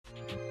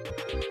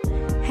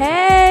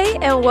Hey,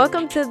 and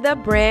welcome to the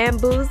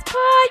Brand Boost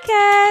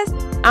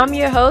Podcast. I'm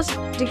your host,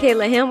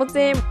 Jakayla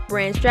Hamilton,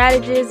 brand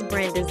strategist,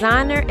 brand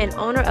designer, and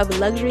owner of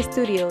Luxury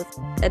Studios,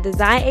 a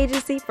design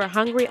agency for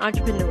hungry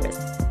entrepreneurs.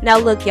 Now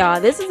look,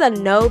 y'all, this is a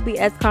no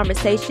BS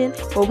conversation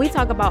where we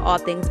talk about all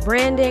things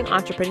branding,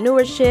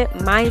 entrepreneurship,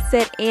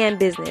 mindset, and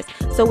business.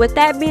 So with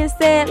that being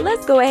said,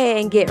 let's go ahead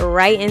and get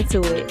right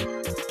into it.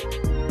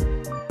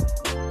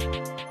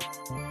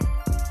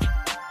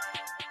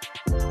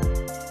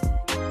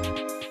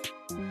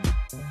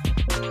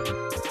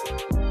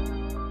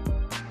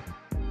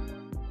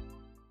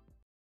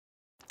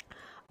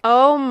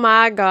 Oh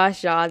my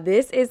gosh, y'all,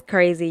 this is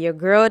crazy. Your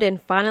girl then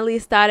finally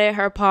started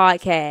her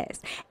podcast.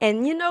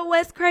 And you know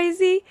what's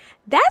crazy?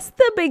 That's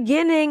the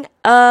beginning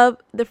of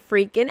the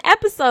freaking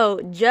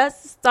episode.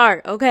 Just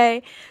start,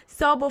 okay?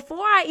 So before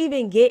I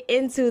even get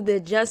into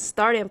the just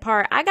starting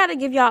part, I got to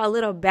give y'all a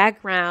little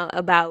background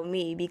about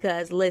me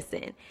because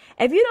listen,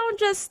 if you don't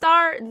just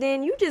start,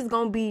 then you just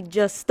going to be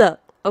just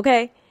stuck,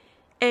 okay?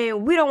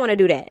 And we don't want to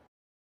do that.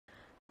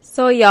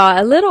 So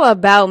y'all, a little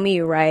about me,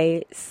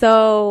 right?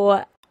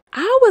 So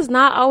I was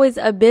not always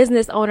a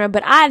business owner,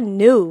 but I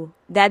knew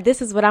that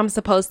this is what I'm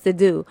supposed to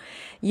do.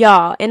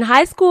 Y'all, in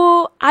high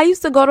school, I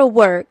used to go to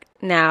work.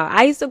 Now,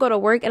 I used to go to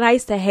work and I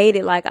used to hate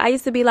it. Like, I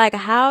used to be like,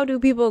 how do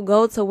people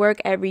go to work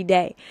every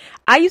day?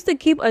 I used to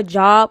keep a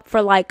job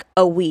for like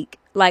a week.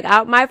 Like,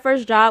 my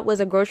first job was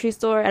a grocery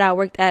store and I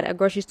worked at a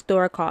grocery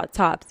store called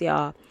Tops,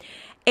 y'all.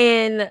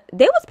 And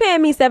they was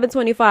paying me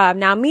 $7.25.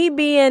 Now, me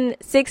being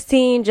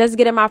 16, just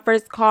getting my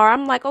first car,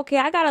 I'm like, okay,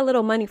 I got a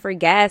little money for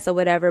gas or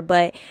whatever,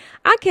 but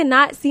I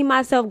cannot see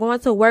myself going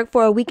to work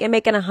for a week and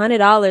making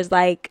 $100.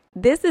 Like,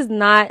 this is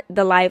not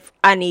the life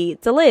I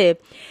need to live.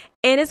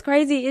 And it's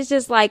crazy. It's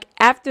just like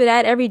after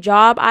that, every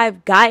job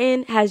I've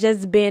gotten has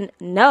just been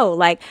no.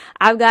 Like,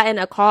 I've gotten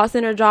a call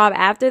center job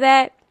after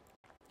that.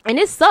 And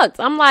it sucks.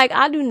 I'm like,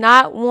 I do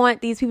not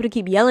want these people to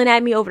keep yelling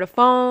at me over the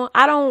phone.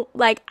 I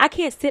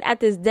can't sit at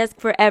this desk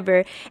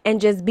forever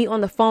and just be on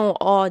the phone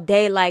all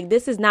day. Like,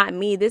 this is not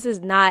me.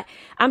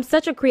 I'm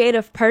such a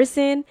creative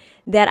person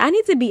that I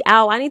need to be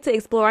out. I need to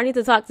explore. I need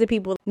to talk to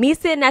people. Me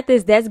sitting at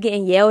this desk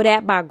getting yelled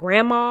at by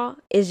grandma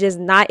is just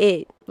not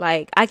it.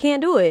 Like, I can't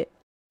do it.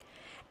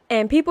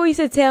 And people used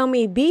to tell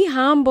me, be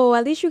humble.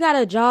 At least you got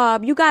a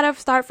job. You got to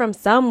start from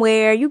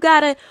somewhere.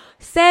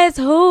 Says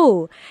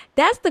who?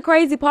 That's the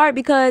crazy part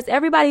because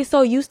everybody's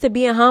so used to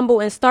being humble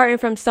and starting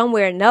from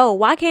somewhere. No,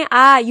 why can't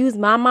I use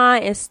my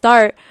mind and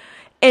start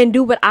and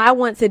do what I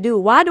want to do?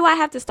 Why do I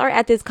have to start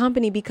at this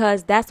company?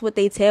 Because that's what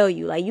they tell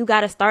you. Like, you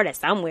got to start at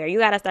somewhere. You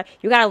got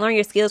to learn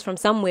your skills from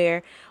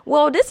somewhere.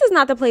 Well, this is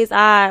not the place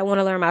I want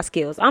to learn my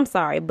skills. I'm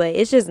sorry, but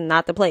it's just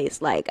not the place.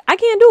 Like, I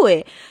can't do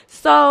it.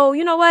 So,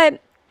 you know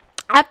what?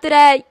 After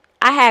that,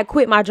 I had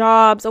quit my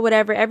jobs or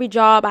whatever. Every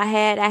job I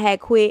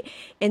had quit.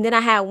 And then I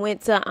had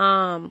went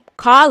to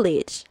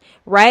college,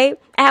 right?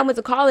 I had went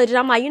to college and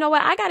I'm like, you know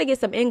what? I got to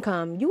get some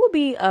income. You will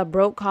be a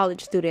broke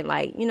college student.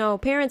 Like, you know,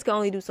 parents can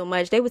only do so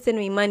much. They would send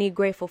me money,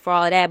 grateful for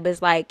all of that. But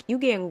it's like, you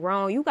getting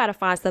grown. You got to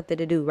find something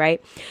to do,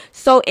 right?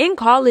 So in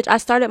college, I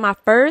started my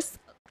first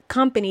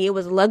company. It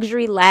was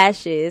Luxury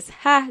Lashes.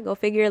 Go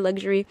figure,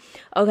 luxury.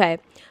 Okay.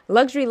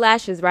 Luxury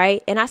Lashes,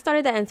 right? And I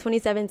started that in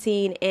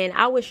 2017 and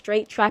I was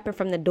straight trapping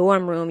from the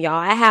dorm room, y'all.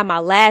 I had my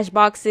lash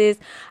boxes.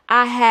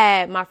 I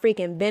had my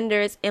freaking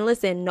vendors. And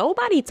listen,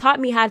 nobody taught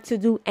me how to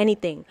do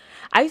anything.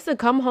 I used to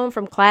come home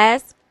from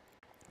class,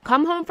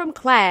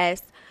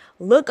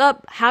 look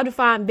up how to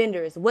find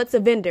vendors. What's a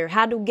vendor?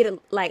 How to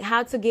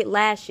get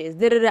lashes.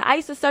 I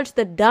used to search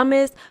the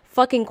dumbest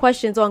fucking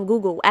questions on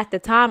Google at the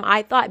time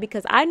I thought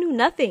because I knew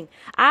nothing.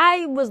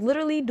 I was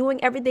literally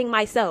doing everything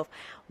myself.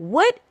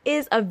 What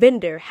is a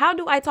vendor? How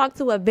do I talk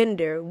to a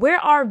vendor? Where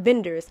are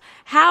vendors?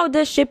 How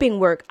does shipping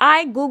work?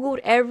 I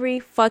Googled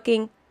every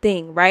fucking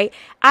thing, right?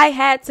 I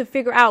had to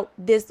figure out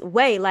this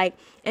way,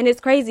 and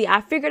it's crazy. I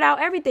figured out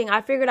everything.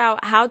 I figured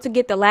out how to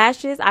get the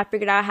lashes. I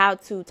figured out how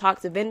to talk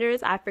to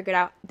vendors. I figured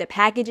out the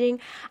packaging.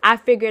 I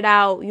figured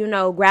out,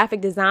 graphic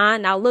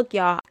design. Now look,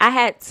 y'all, I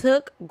had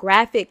took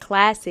graphic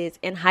classes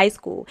in high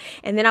school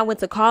and then I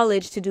went to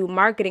college to do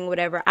marketing,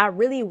 whatever. I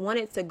really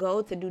wanted to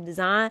go to do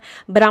design,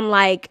 but I'm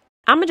like,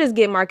 I'm going to just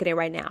get marketing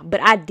right now.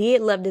 But I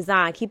did love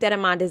design. Keep that in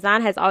mind.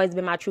 Design has always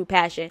been my true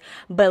passion.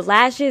 But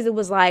lashes, it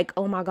was like,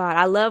 oh my God,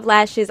 I love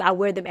lashes. I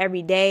wear them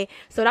every day.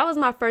 So that was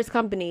my first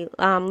company,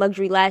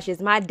 Luxury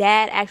Lashes. My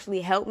dad actually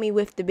helped me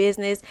with the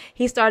business.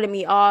 He started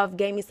me off,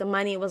 gave me some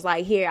money, and was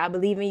like, here, I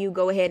believe in you.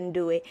 Go ahead and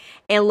do it.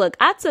 And look,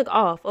 I took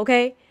off,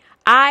 okay?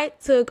 I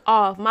took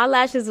off. My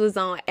lashes was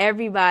on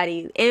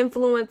everybody.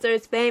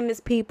 Influencers, famous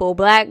people,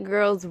 black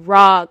girls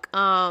rock,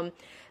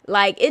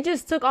 it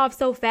just took off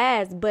so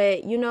fast.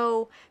 But,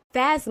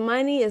 fast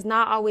money is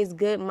not always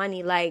good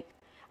money. Like,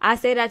 I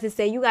say that to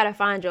say you got to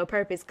find your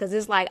purpose because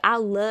it's like I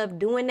love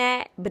doing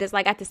that. But it's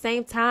like at the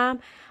same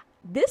time,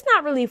 this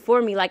not really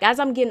for me. Like, as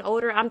I'm getting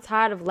older, I'm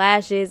tired of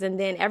lashes and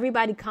then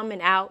everybody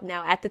coming out.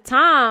 Now, at the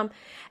time,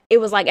 it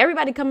was like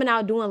everybody coming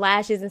out doing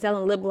lashes and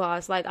selling lip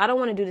gloss. Like, I don't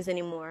want to do this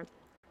anymore.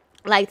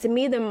 Like, to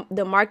me,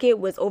 the market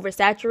was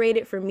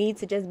oversaturated for me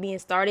to just being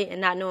started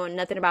and not knowing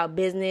nothing about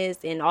business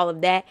and all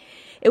of that.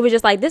 It was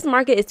just like, this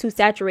market is too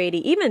saturated.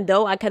 Even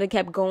though I could have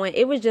kept going,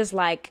 it was just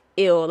like,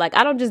 ill. Like,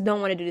 I don't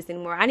want to do this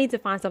anymore. I need to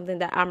find something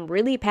that I'm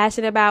really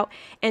passionate about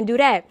and do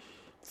that.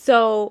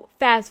 So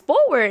fast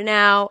forward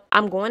now,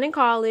 I'm going in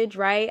college,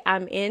 right?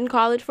 I'm in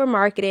college for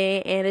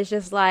marketing, and it's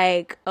just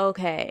like,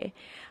 okay,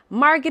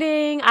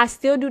 marketing, I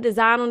still do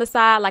design on the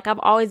side. Like,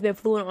 I've always been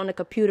fluent on the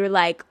computer,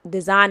 like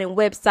designing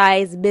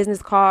websites,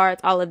 business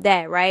cards, all of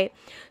that, right?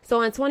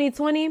 So in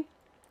 2020,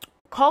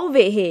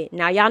 COVID hit.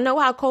 Now, y'all know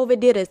how COVID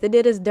did us. It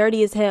did us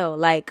dirty as hell.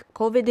 Like,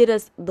 COVID did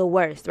us the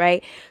worst,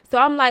 right? So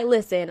I'm like,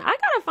 listen, I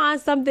gotta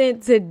find something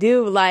to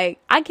do. Like,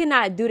 I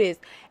cannot do this.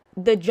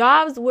 The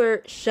jobs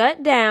were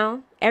shut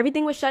down.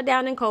 Everything was shut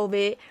down in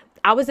COVID.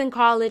 I was in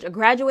college. I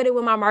graduated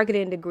with my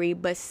marketing degree.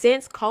 But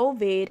since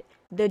COVID,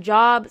 the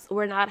jobs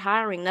were not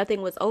hiring.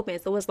 Nothing was open.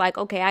 So it's like,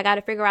 okay, I got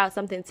to figure out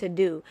something to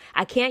do.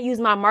 I can't use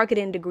my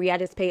marketing degree I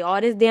just paid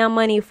all this damn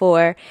money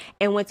for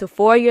and went to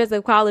 4 years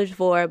of college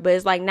for. But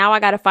it's like, now I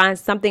got to find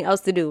something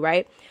else to do,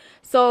 right?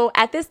 So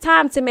at this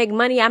time, to make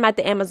money, I'm at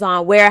the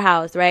Amazon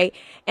warehouse, right?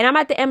 And I'm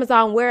at the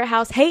Amazon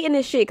warehouse hating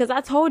this shit because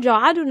I told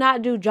y'all I do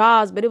not do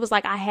jobs, but it was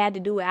like I had to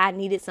do it. I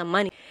needed some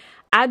money.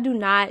 I do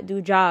not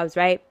do jobs,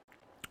 right?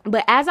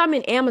 But as I'm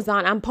in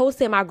Amazon, I'm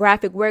posting my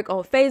graphic work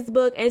on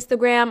Facebook,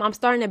 Instagram. I'm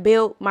starting to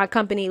build my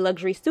company,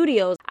 Luxury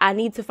Studios. I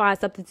need to find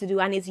something to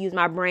do. I need to use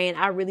my brain.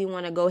 I really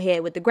want to go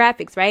ahead with the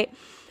graphics, right?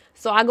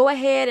 So I go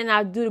ahead and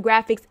I do the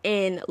graphics,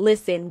 and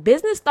listen,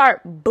 business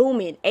start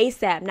booming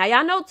ASAP. Now,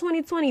 y'all know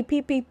 2020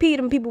 PPP,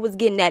 them people was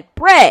getting that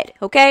bread,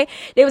 okay?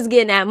 They was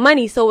getting that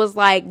money. So it was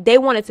like they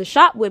wanted to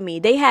shop with me.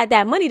 They had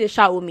that money to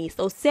shop with me.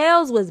 So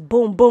sales was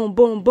boom, boom,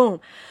 boom,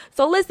 boom.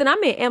 So listen,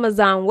 I'm in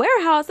Amazon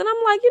warehouse, and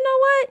I'm like, you know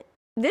what?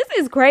 This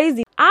is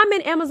crazy. I'm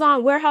in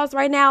Amazon warehouse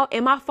right now,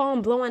 and my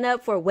phone blowing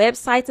up for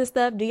websites and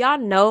stuff. Do y'all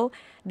know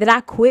that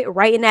I quit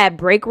right in that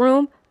break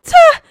room?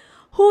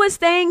 Who is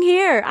staying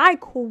here? I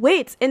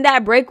quit in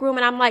that break room,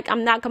 and I'm like,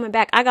 I'm not coming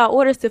back. I got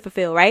orders to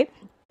fulfill, right?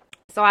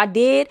 So I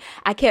did.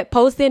 I kept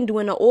posting,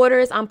 doing the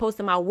orders. I'm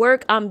posting my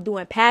work. I'm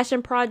doing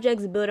passion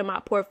projects, building my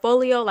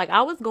portfolio. Like,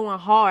 I was going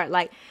hard.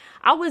 Like,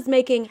 I was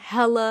making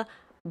hella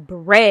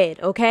bread,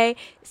 okay?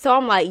 So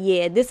I'm like,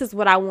 yeah, this is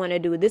what I want to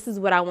do. This is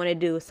what I want to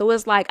do. So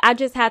it's like, I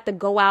just had to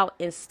go out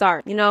and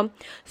start, you know?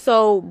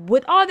 So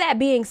with all that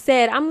being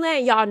said, I'm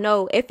letting y'all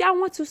know, if y'all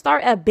want to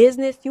start a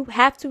business, you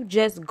have to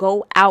just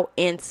go out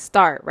and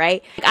start,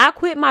 right? Like, I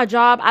quit my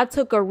job. I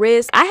took a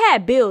risk. I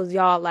had bills,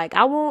 y'all. Like,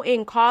 I won't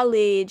in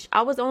college.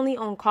 I was only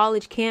on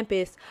college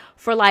campus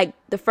for like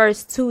the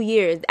first 2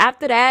 years.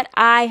 After that,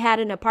 I had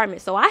an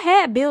apartment. So I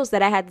had bills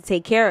that I had to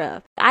take care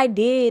of. I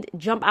did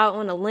jump out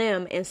on a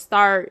limb and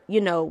start,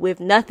 you know, with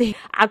nothing.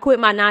 I quit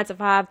my 9 to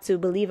 5 to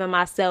believe in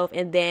myself.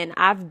 And then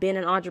I've been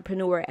an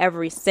entrepreneur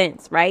ever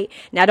since, right?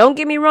 Now, don't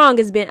get me wrong.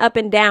 It's been up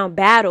and down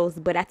battles.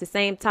 But at the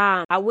same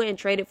time, I wouldn't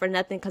trade it for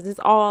nothing because it's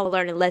all a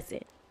learning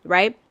lesson,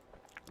 right?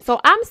 So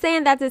I'm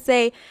saying that to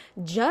say,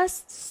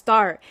 just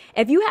start.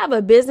 If you have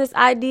a business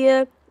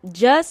idea,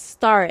 just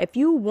start. If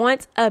you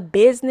want a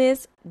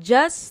business,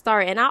 just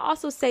start. And I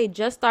also say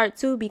just start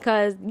too,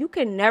 because you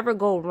can never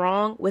go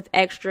wrong with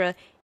extra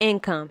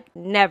income.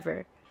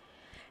 Never.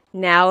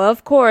 Now,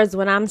 of course,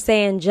 when I'm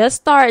saying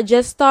just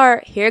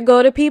start, here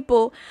go the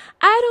people.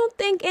 I don't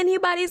think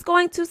anybody's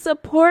going to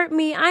support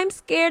me. I'm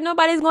scared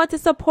nobody's going to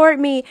support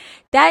me.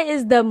 That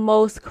is the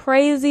most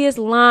craziest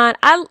line.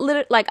 I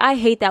literally, like, I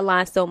hate that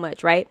line so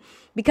much, right?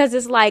 Because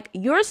it's like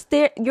you're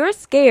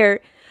scared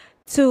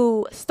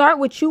to start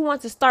what you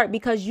want to start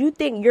because you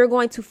think you're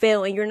going to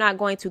fail and you're not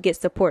going to get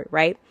support,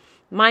 right?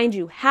 Mind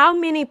you, how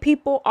many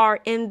people are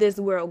in this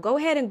world? Go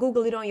ahead and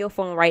Google it on your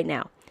phone right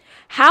now.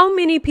 How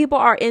many people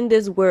are in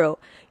this world?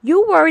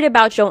 You worried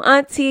about your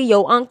auntie,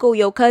 your uncle,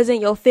 your cousin,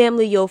 your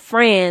family, your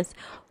friends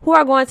who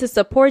are going to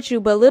support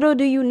you, but little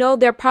do you know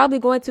they're probably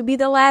going to be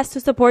the last to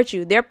support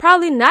you. They're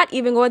probably not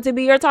even going to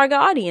be your target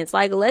audience.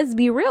 Like, let's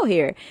be real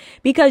here,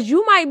 because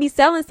you might be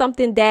selling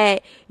something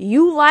that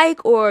you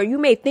like, or you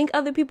may think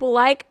other people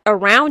like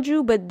around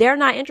you, but they're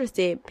not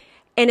interested.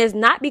 And it's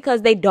not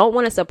because they don't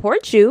want to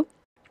support you.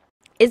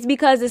 It's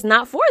because it's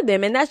not for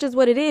them. And that's just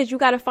what it is. You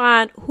got to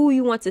find who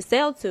you want to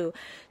sell to.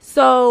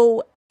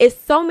 So it's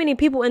so many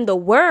people in the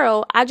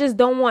world. I just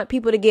don't want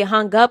people to get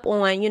hung up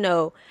on, you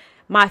know,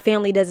 my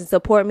family doesn't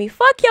support me.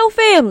 Fuck your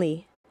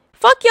family.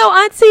 Fuck your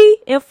auntie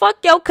and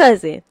fuck your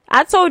cousin.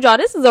 I told y'all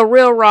this is a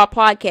real raw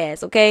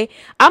podcast, okay?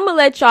 I'm going to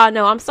let y'all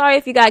know. I'm sorry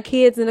if you got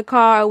kids in the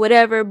car or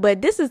whatever,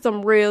 but this is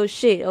some real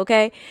shit,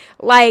 okay?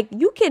 Like,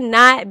 you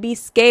cannot be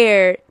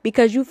scared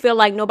because you feel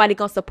like nobody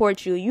going to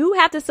support you. You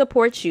have to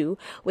support you,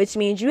 which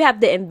means you have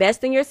to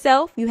invest in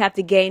yourself. You have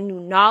to gain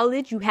new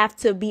knowledge. You have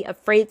to be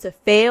afraid to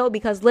fail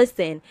because,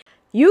 listen,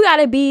 you got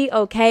to be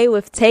okay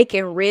with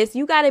taking risks.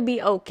 You got to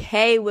be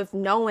okay with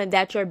knowing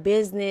that your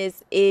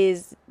business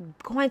is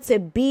going to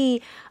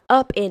be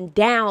up and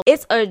down.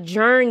 It's a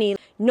journey.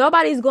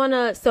 Nobody's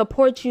gonna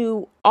support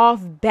you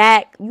off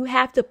back. You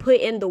have to put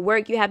in the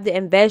work. You have to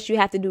invest. You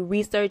have to do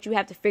research. You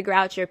have to figure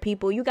out your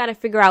people. You got to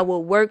figure out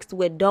what works,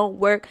 what don't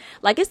work.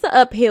 Like, it's an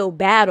uphill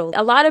battle.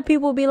 A lot of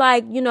people be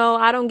like,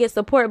 I don't get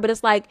support, but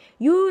it's like,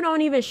 you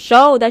don't even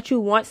show that you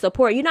want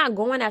support. You're not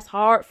going as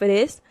hard for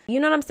this.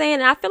 You know what I'm saying?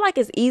 And I feel like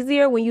it's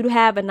easier when you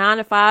have a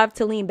 9-to-5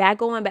 to lean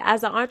back on. But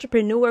as an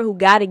entrepreneur who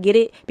got to get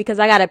it because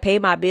I got to pay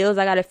my bills,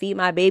 I got to feed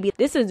my baby.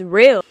 This is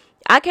real.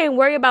 I can't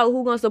worry about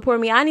who's going to support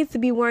me. I need to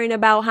be worrying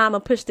about how I'm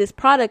going to push this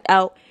product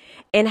out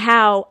and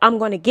how I'm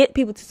going to get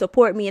people to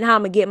support me and how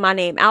I'm going to get my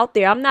name out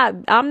there. I'm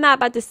not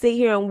about to sit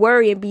here and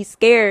worry and be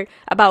scared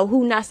about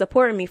who not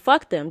supporting me.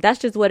 Fuck them. That's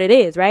just what it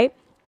is, right?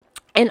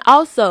 And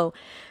also,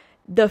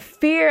 the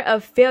fear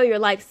of failure.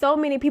 Like, so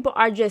many people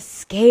are just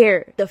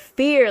scared. The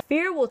fear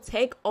will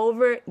take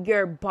over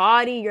your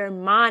body, your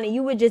mind, and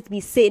you would just be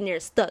sitting there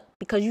stuck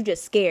because you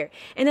just scared.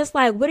 And it's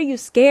like, what are you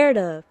scared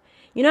of?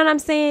 You know what I'm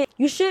saying?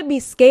 You should be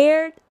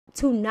scared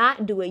to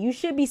not do it. You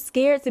should be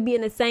scared to be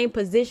in the same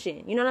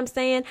position. You know what I'm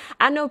saying?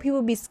 I know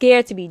people be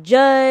scared to be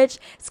judged,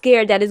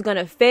 scared that it's going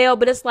to fail,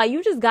 but it's like,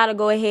 you just got to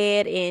go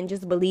ahead and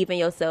just believe in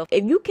yourself.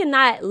 If you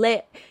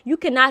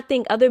cannot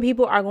think other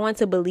people are going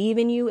to believe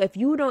in you, if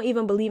you don't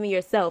even believe in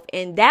yourself,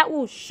 and that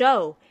will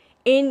show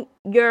in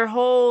your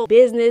whole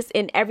business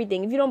and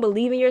everything. If you don't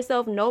believe in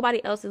yourself,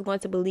 nobody else is going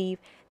to believe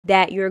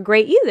that you're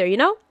great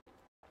either,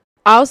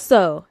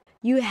 Also,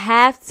 you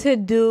have to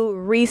do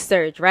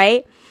research,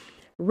 right?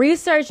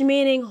 Research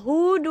meaning,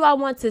 who do I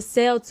want to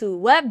sell to?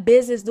 What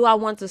business do I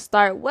want to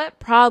start? What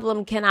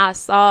problem can I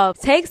solve?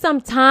 Take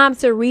some time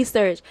to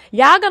research.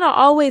 Y'all gonna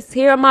always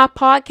hear my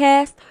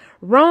podcast.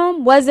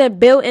 Rome wasn't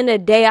built in a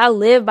day. I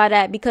live by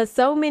that because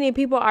so many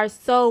people are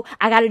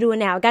I gotta do it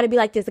now. I gotta be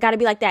like this. I gotta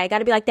be like that. I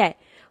gotta be like that.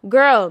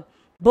 Girl,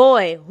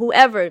 boy,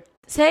 whoever.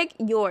 Take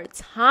your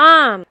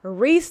time,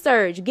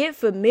 research, get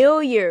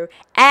familiar,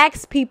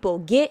 ask people,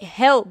 get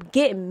help,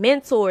 get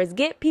mentors,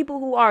 get people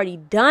who already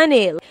done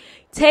it.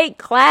 Take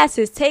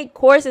classes, take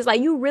courses. Like,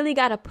 you really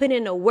got to put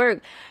in the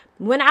work.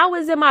 When I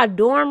was in my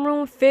dorm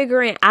room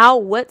figuring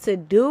out what to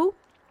do,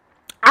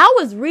 I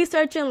was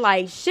researching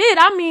like shit.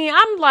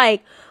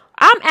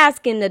 I'm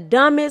asking the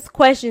dumbest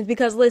questions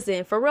because,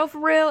 listen, for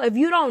real, if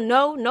you don't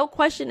know, no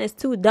question is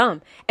too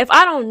dumb. If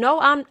I don't know,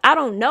 I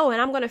don't know,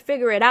 and I'm going to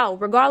figure it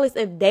out. Regardless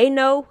if they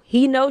know,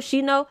 he know,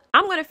 she know,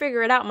 I'm going to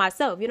figure it out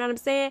myself. You know what I'm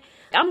saying?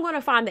 I'm going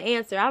to find the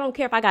answer. I don't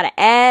care if I got to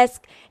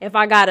ask, if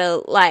I got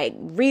to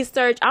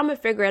research, I'm going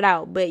to figure it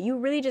out. But you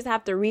really just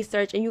have to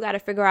research, and you got to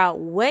figure out,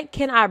 what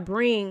can I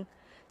bring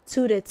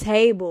to the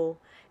table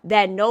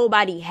that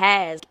nobody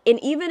has?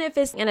 And even if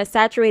it's in a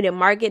saturated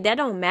market, that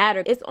don't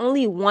matter. It's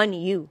only one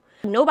you.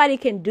 Nobody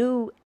can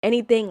do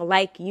anything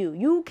like you.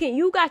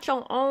 You got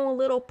your own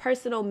little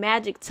personal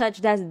magic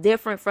touch that's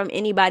different from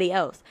anybody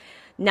else.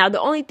 Now,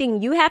 the only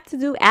thing you have to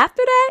do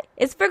after that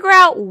is figure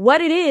out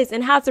what it is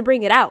and how to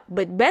bring it out.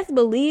 But best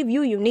believe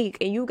you unique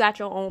and you got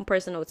your own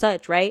personal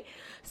touch, right?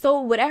 So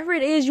whatever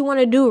it is you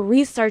want to do,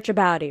 research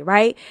about it,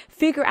 right?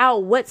 Figure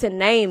out what to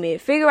name it.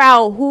 Figure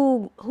out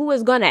who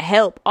is going to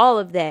help, all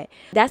of that.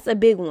 That's a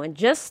big one.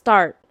 Just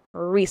start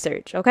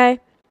research, okay?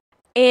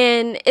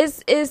 And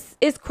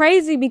it's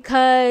crazy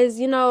because,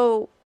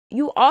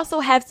 you also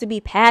have to be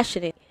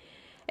passionate.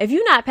 If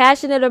you're not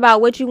passionate about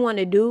what you want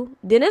to do,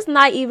 then it's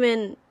not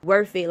even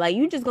worth it. Like,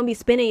 you just going to be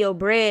spending your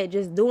bread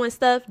just doing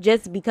stuff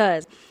just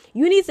because.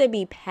 You need to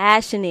be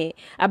passionate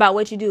about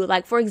what you do.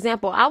 Like, for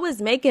example, I was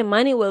making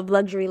money with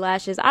luxury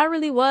lashes. I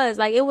really was.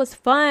 Like, it was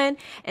fun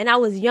and I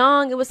was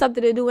young. It was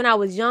something to do when I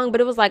was young,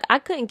 but it was like, I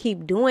couldn't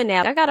keep doing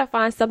that. I got to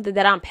find something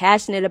that I'm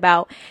passionate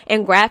about.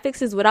 And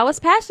graphics is what I was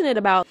passionate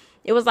about.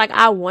 It was like,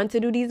 I want to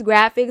do these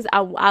graphics.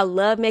 I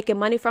love making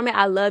money from it.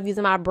 I love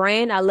using my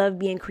brand. I love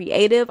being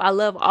creative. I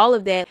love all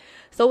of that.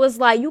 So it's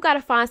like, you got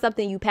to find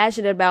something you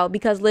passionate about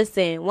because,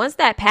 listen, once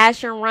that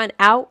passion run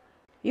out,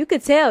 you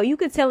could tell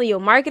in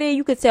your marketing.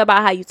 You could tell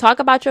about how you talk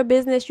about your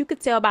business. You could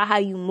tell about how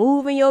you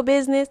move in your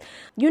business.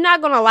 You're not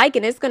going to like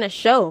it. It's going to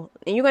show,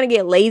 and you're going to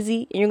get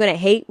lazy and you're going to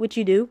hate what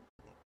you do.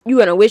 You're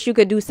going to wish you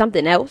could do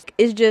something else.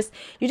 You just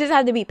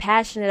have to be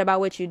passionate about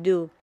what you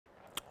do.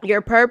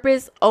 Your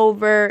purpose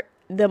over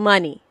the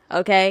money.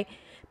 Okay.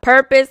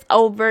 Purpose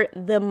over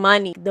the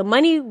money. The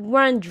money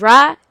run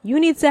dry. You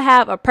need to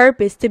have a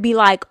purpose to be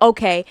like,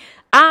 okay,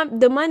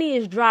 the money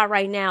is dry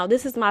right now.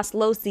 This is my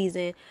slow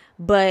season,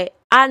 but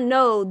I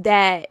know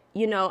that,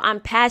 I'm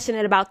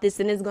passionate about this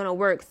and it's going to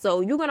work.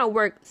 So you're going to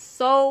work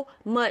so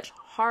much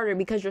harder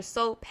because you're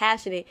so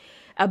passionate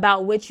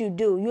about what you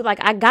do. You're like,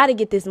 I got to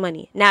get this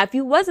money. Now, if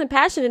you wasn't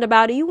passionate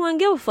about it, you wouldn't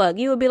give a fuck.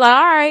 You would be like,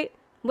 all right,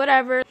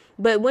 whatever.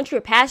 But once you're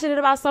passionate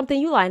about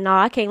something, you like, no,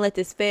 I can't let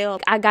this fail.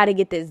 I got to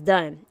get this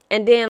done.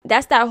 And then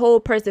that's that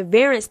whole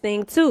perseverance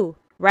thing too,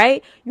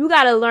 right? You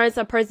got to learn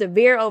to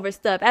persevere over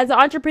stuff. As an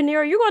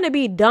entrepreneur, you're going to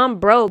be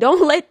dumb broke.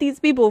 Don't let these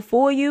people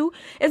fool you.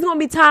 It's going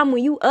to be time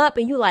when you up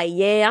and you like,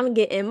 yeah, I'm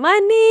getting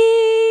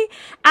money.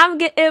 I'm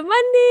getting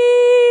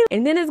money.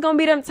 And then it's going to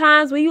be them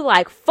times when you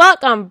like, fuck,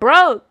 I'm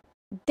broke.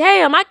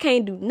 damn, I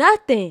can't do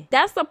nothing.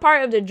 That's the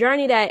part of the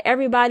journey that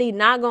everybody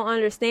not gonna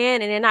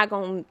understand and they're not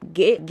gonna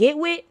get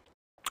with.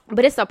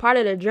 But it's a part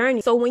of the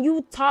journey. So when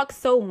you talk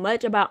so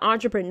much about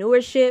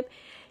entrepreneurship,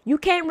 you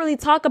can't really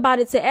talk about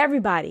it to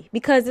everybody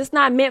because it's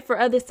not meant for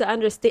others to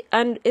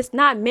understand. It's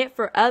not meant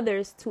for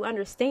others to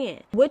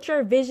understand what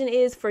your vision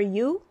is for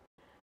you.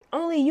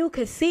 Only you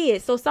could see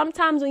it. So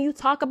sometimes when you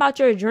talk about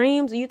your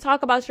dreams, you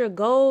talk about your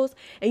goals,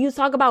 and you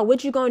talk about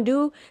what you're going to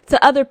do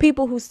to other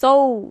people who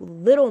so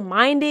little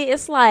minded,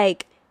 it's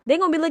like they're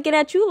going to be looking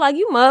at you like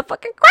you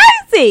motherfucking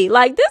crazy.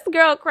 Like, this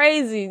girl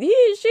crazy.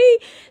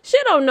 She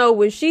don't know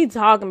what she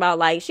talking about.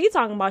 Like, she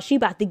talking about she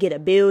about to get a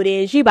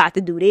building. She about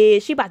to do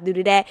this. She about to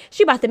do that.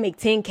 She about to make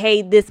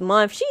 10K this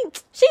month.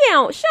 She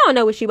don't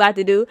know what she about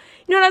to do.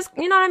 You know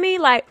what I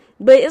mean? Like,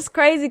 but it's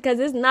crazy because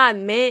it's not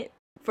meant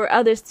for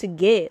others to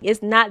get.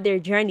 It's not their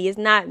journey. It's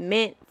not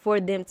meant for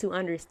them to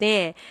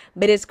understand.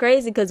 But it's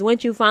crazy because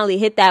once you finally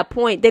hit that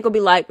point, they gonna be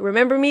like,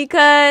 remember me,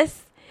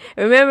 cuz?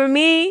 Remember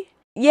me?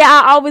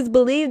 Yeah, I always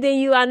believed in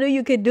you. I knew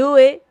you could do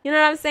it. You know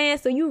what I'm saying?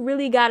 So you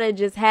really gotta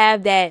just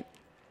have that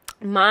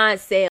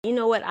mindset. You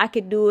know what? I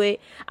could do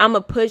it. I'ma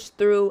push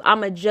through.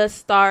 I'ma just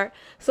start.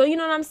 So you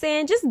know what I'm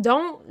saying? Just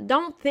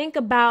don't think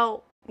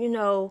about,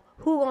 who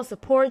gonna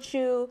support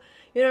you.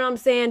 You know what I'm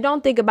saying?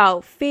 Don't think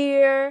about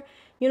fear.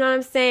 You know what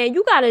I'm saying?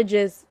 You got to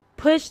just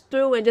push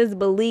through and just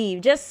believe.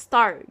 Just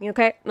start.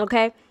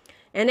 Okay?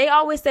 And they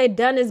always say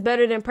done is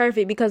better than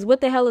perfect because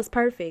what the hell is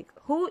perfect?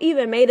 Who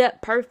even made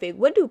up perfect?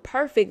 What do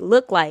perfect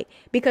look like?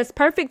 Because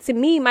perfect to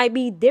me might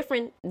be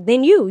different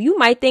than you. You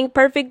might think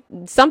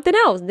perfect something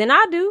else than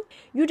I do.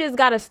 You just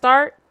got to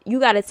start. You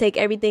got to take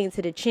everything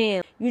to the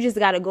chin. You just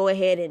got to go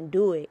ahead and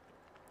do it.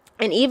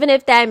 And even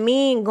if that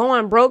mean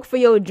going broke for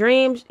your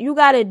dreams, you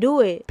got to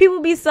do it.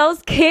 People be so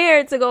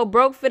scared to go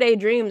broke for their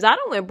dreams. I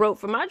done went broke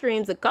for my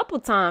dreams a couple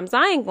times.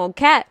 I ain't gonna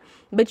cap.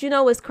 But you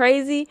know what's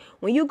crazy?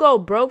 When you go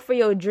broke for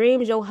your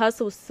dreams, your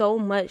hustle's so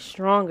much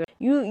stronger.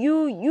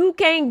 You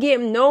can't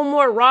get no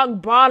more rock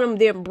bottom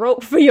than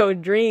broke for your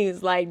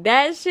dreams. Like,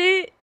 that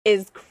shit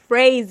is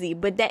crazy.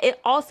 But that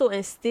it also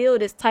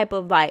instilled this type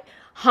of like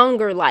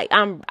hunger. Like,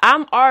 I'm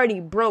already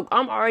broke.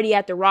 I'm already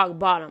at the rock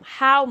bottom.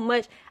 How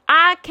much?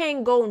 I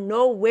can't go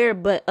nowhere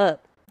but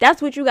up. That's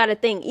what you got to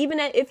think. Even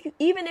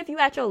if you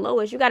at your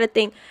lowest, you got to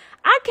think,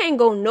 I can't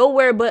go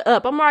nowhere but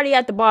up. I'm already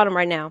at the bottom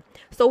right now.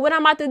 So what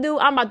I'm about to do,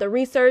 I'm about to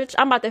research.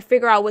 I'm about to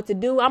figure out what to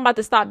do. I'm about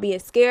to stop being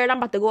scared. I'm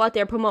about to go out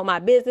there and promote my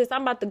business.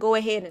 I'm about to go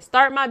ahead and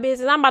start my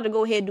business. I'm about to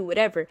go ahead and do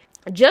whatever.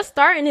 Just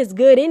starting is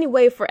good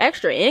anyway for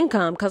extra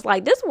income. Because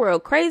like, this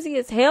world crazy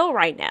as hell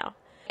right now.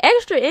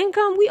 Extra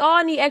income, we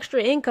all need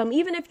extra income.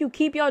 Even if you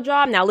keep your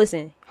job. Now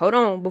listen, hold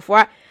on.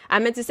 Before I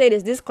meant to say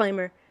this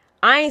disclaimer.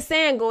 I ain't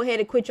saying go ahead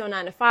and quit your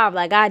 9 to 5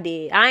 like I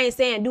did. I ain't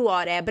saying do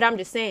all that, but I'm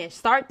just saying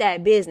start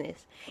that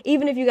business.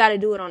 Even if you got to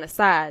do it on the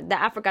side.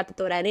 I forgot to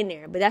throw that in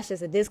there, but that's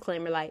just a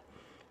disclaimer. Like,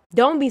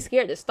 don't be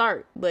scared to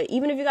start. But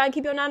even if you got to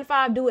keep your 9 to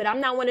 5, do it.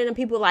 I'm not one of them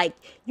people like,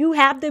 you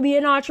have to be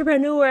an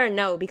entrepreneur.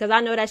 No, because I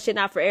know that shit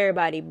not for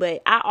everybody.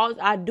 But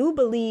I do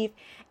believe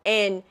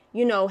in,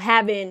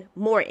 having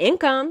more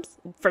incomes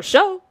for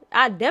sure.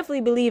 I definitely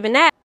believe in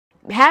that.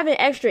 Having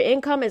extra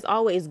income is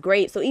always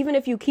great. So even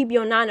if you keep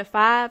your 9 to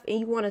 5 and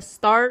you want to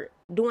start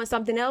doing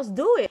something else,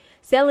 do it.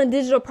 Selling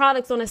digital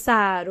products on the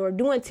side or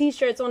doing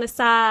t-shirts on the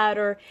side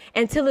or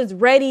until it's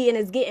ready and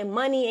it's getting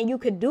money and you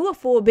could do a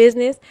full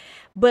business.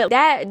 But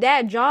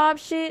that job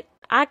shit,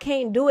 I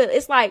can't do it.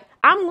 It's like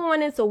I'm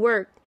going into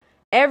work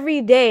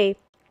every day.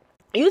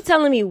 You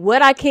telling me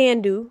what I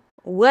can do,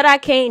 what I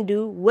can't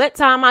do, what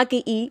time I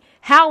can eat,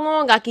 how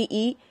long I can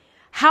eat,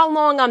 how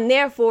long I'm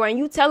there for, and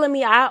you telling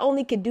me I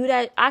only could do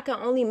that, I can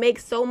only make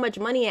so much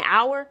money an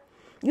hour?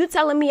 You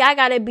telling me I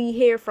gotta be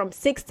here from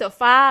 6 to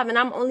 5 and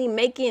I'm only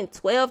making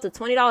 $12 to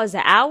 $20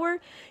 an hour?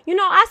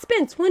 I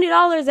spend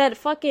 $20 at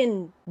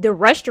fucking the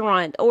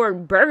restaurant or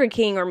Burger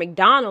King or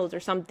McDonald's or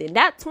something.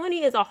 That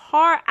 20 is a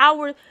hard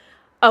hour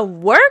of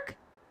work?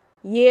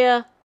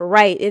 Yeah,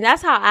 right. And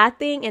that's how I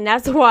think, and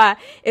that's why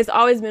it's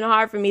always been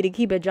hard for me to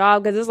keep a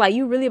job, because it's like,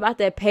 you really about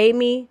to pay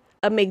me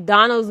a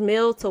McDonald's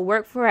meal to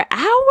work for an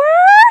hour?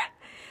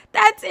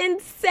 That's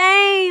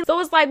insane. So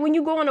it's like when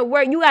you go into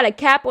work, you got a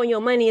cap on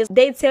your money.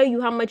 They tell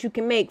you how much you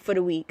can make for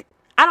the week.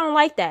 I don't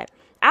like that.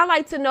 I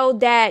like to know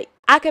that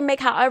I can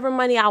make however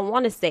money I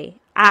want to say.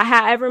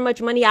 However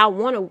much money I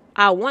want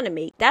to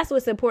make. That's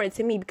what's important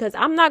to me, because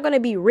I'm not going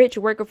to be rich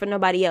working for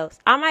nobody else.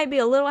 I might be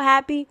a little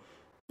happy.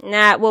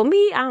 Nah, well,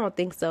 me, I don't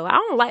think so. I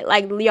don't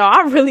like y'all,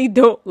 I really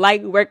don't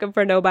like working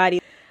for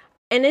nobody.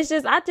 And it's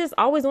just, I just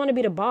always want to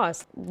be the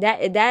boss.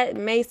 That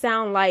may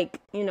sound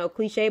like,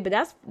 cliche, but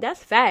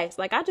that's facts.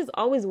 Like, I just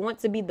always want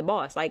to be the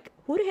boss. Like,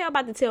 who the hell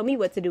about to tell me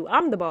what to do?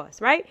 I'm the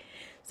boss, right?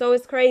 So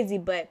it's crazy,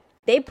 but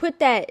they put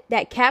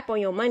that cap on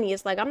your money.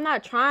 It's like, I'm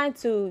not trying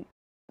to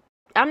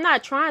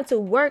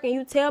work and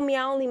you tell me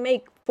I only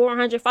make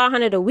 $400,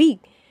 $500 a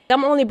week.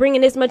 I'm only bringing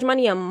this much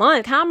money a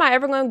month. How am I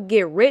ever going to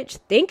get rich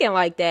thinking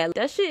like that?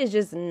 That shit is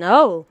just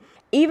no.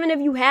 Even if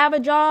you have a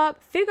job,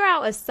 figure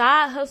out a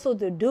side hustle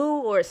to do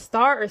or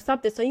start or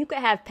something so you could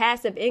have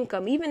passive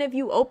income. Even if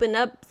you open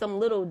up some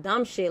little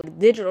dumb shit, like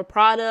digital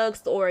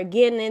products or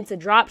getting into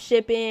drop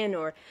shipping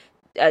or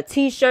a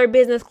t-shirt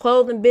business,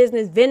 clothing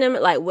business, venom,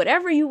 like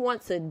whatever you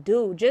want to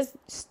do, just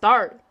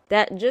start.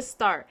 Just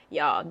start,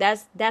 y'all.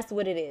 That's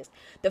what it is.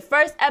 The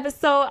first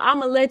episode, I'm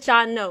gonna let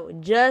y'all know.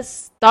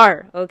 Just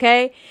start,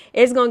 okay?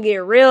 It's gonna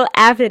get real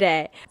after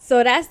that.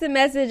 So that's the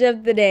message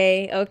of the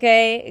day,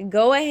 okay?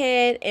 Go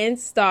ahead and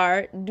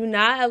start. Do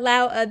not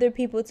allow other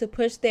people to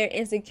push their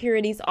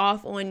insecurities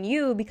off on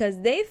you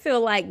because they feel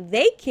like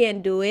they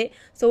can't do it.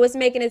 So it's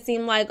making it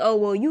seem like, oh,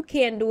 well, you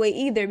can't do it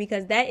either,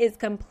 because that is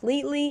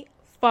completely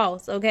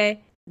false,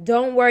 okay?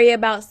 Don't worry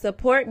about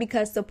support,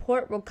 because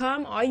support will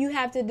come. All you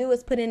have to do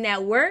is put in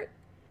that work,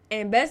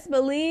 and best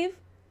believe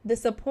the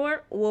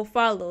support will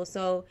follow.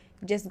 So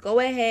just go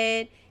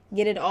ahead,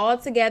 get it all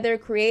together,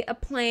 create a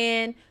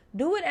plan,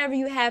 do whatever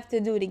you have to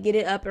do to get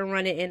it up and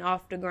running and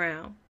off the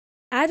ground.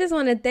 I just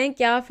want to thank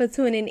y'all for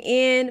tuning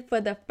in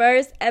for the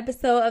first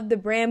episode of the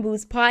Brand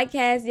Boost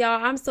podcast,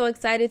 y'all. I'm so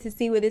excited to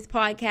see where this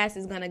podcast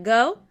is going to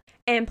go.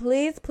 And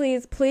please,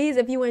 please, please,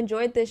 if you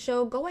enjoyed this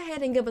show, go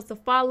ahead and give us a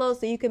follow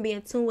so you can be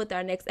in tune with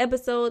our next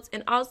episodes.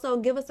 And also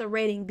give us a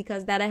rating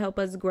because that'll help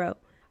us grow.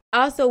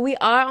 Also, we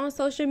are on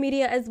social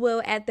media as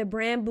well at the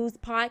Brand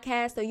Boost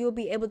Podcast, so you'll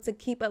be able to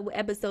keep up with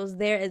episodes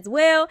there as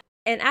well.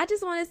 And I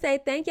just want to say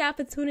thank y'all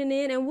for tuning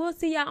in, and we'll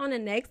see y'all on the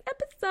next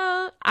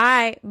episode. All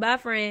right, bye,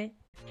 friend.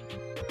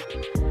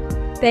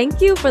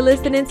 Thank you for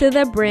listening to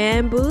the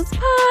Brand Boost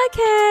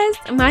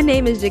Podcast. My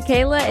name is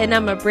Jakayla, and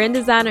I'm a brand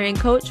designer and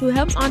coach who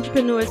helps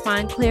entrepreneurs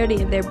find clarity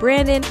in their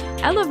branding,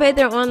 elevate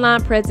their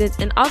online presence,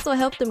 and also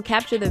help them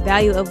capture the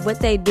value of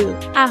what they do.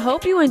 I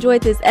hope you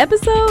enjoyed this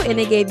episode and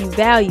it gave you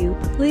value.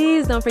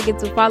 Please don't forget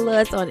to follow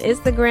us on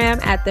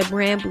Instagram at the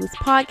Brand Boost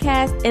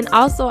Podcast, and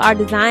also our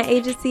design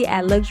agency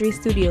at Luxury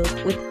Studios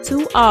with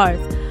 2 R's.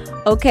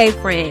 Okay,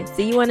 friends,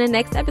 see you on the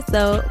next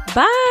episode.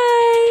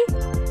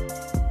 Bye.